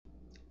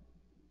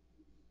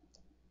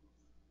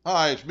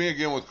Hi, it's me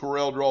again with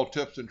Corel Draw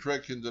Tips and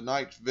Tricks, and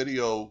tonight's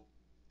video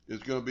is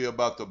going to be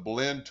about the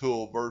blend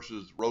tool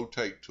versus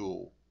rotate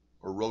tool,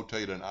 or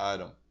rotate an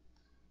item.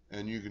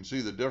 And you can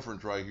see the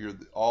difference right here.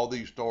 All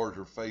these stars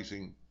are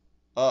facing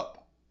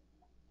up,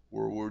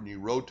 where when you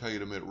rotate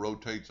them, it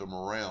rotates them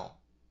around.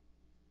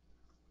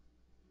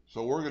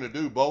 So we're going to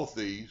do both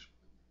these.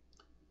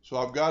 So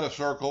I've got a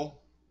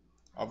circle.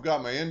 I've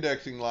got my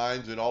indexing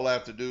lines, and all I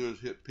have to do is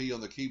hit P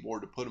on the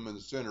keyboard to put them in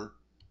the center.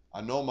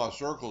 I know my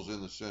circle's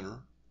in the center.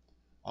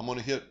 I'm going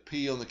to hit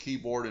P on the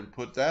keyboard and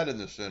put that in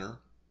the center.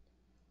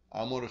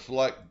 I'm going to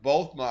select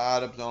both my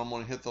items and I'm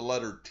going to hit the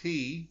letter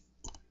T.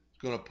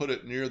 It's going to put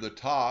it near the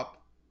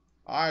top.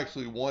 I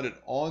actually want it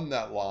on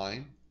that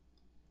line.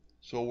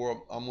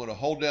 So I'm going to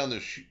hold down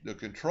the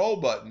control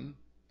button,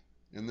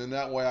 and then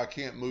that way I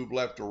can't move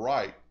left or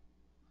right.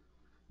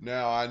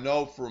 Now I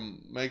know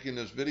from making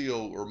this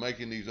video or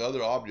making these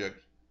other objects,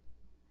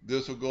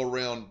 this will go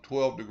around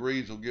 12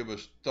 degrees, will give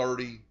us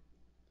 30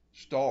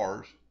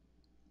 stars,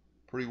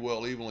 pretty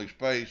well evenly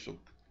spaced. So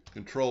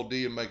Control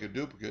D and make a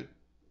duplicate.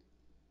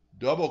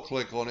 Double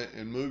click on it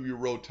and move your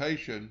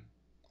rotation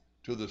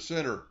to the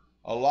center.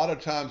 A lot of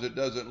times it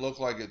doesn't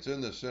look like it's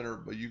in the center,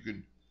 but you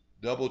can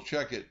double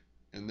check it,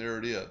 and there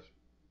it is.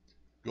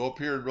 Go up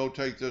here and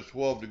rotate this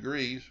 12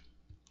 degrees.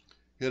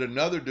 Hit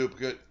another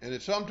duplicate,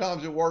 and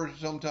sometimes it works,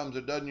 sometimes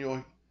it doesn't.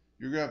 You're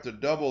going to have to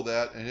double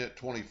that and hit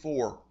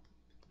 24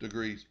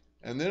 degrees.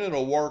 And then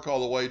it'll work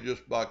all the way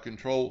just by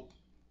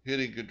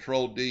hitting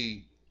Control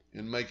D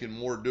and making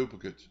more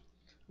duplicates.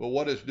 But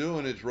what it's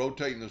doing is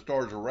rotating the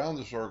stars around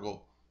the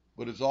circle,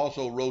 but it's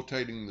also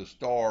rotating the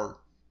star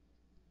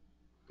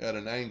at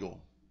an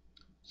angle.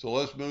 So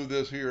let's move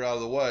this here out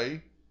of the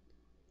way.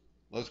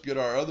 Let's get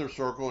our other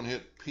circle and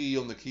hit P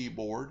on the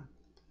keyboard.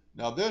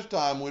 Now this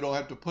time we don't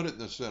have to put it in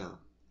the center,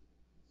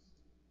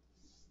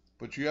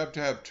 but you have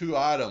to have two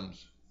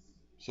items.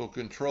 So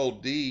Control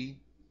D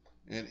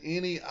and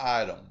any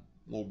item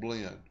will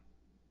blend.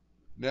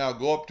 Now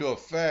go up to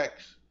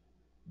Effects,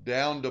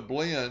 down to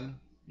Blend.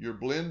 Your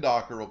blend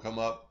docker will come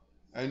up,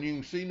 and you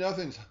can see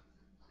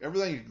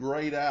everything's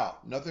grayed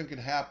out. Nothing can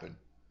happen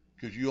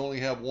because you only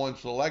have one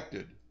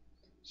selected.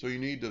 So you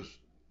need to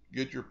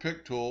get your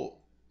pick tool,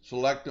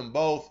 select them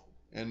both,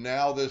 and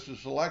now this is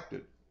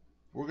selected.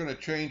 We're going to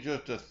change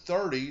this to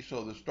 30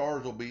 so the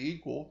stars will be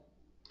equal.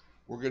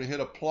 We're going to hit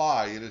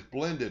apply, and it's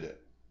blended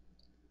it.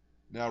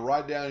 Now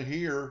right down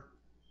here,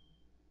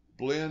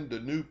 blend the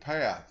new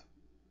path,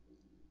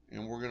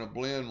 and we're going to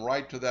blend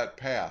right to that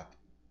path.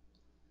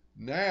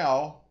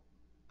 Now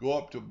go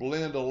up to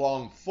blend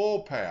along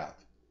full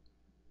path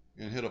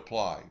and hit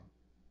apply.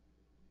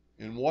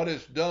 And what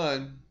it's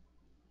done,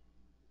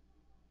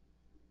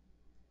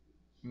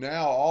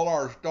 now all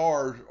our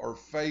stars are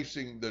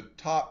facing, the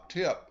top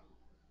tip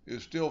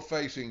is still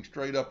facing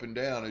straight up and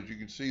down. As you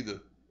can see,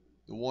 the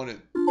one at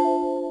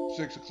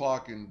 6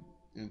 o'clock and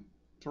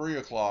 3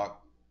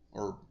 o'clock,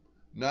 or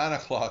 9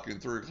 o'clock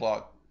and 3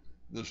 o'clock,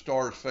 the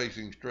star is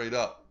facing straight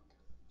up.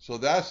 So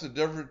that's the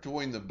difference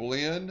between the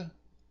blend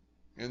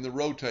and the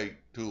rotate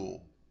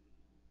tool.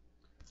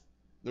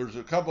 There's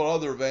a couple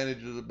other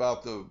advantages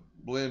about the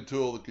blend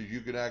tool, because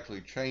you can actually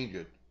change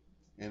it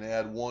and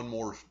add one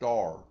more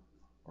star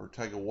or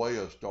take away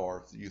a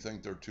star if you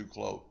think they're too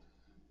close,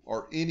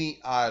 or any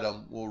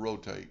item will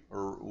rotate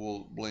or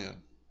will blend.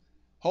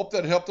 Hope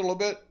that helped a little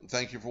bit.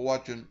 Thank you for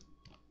watching.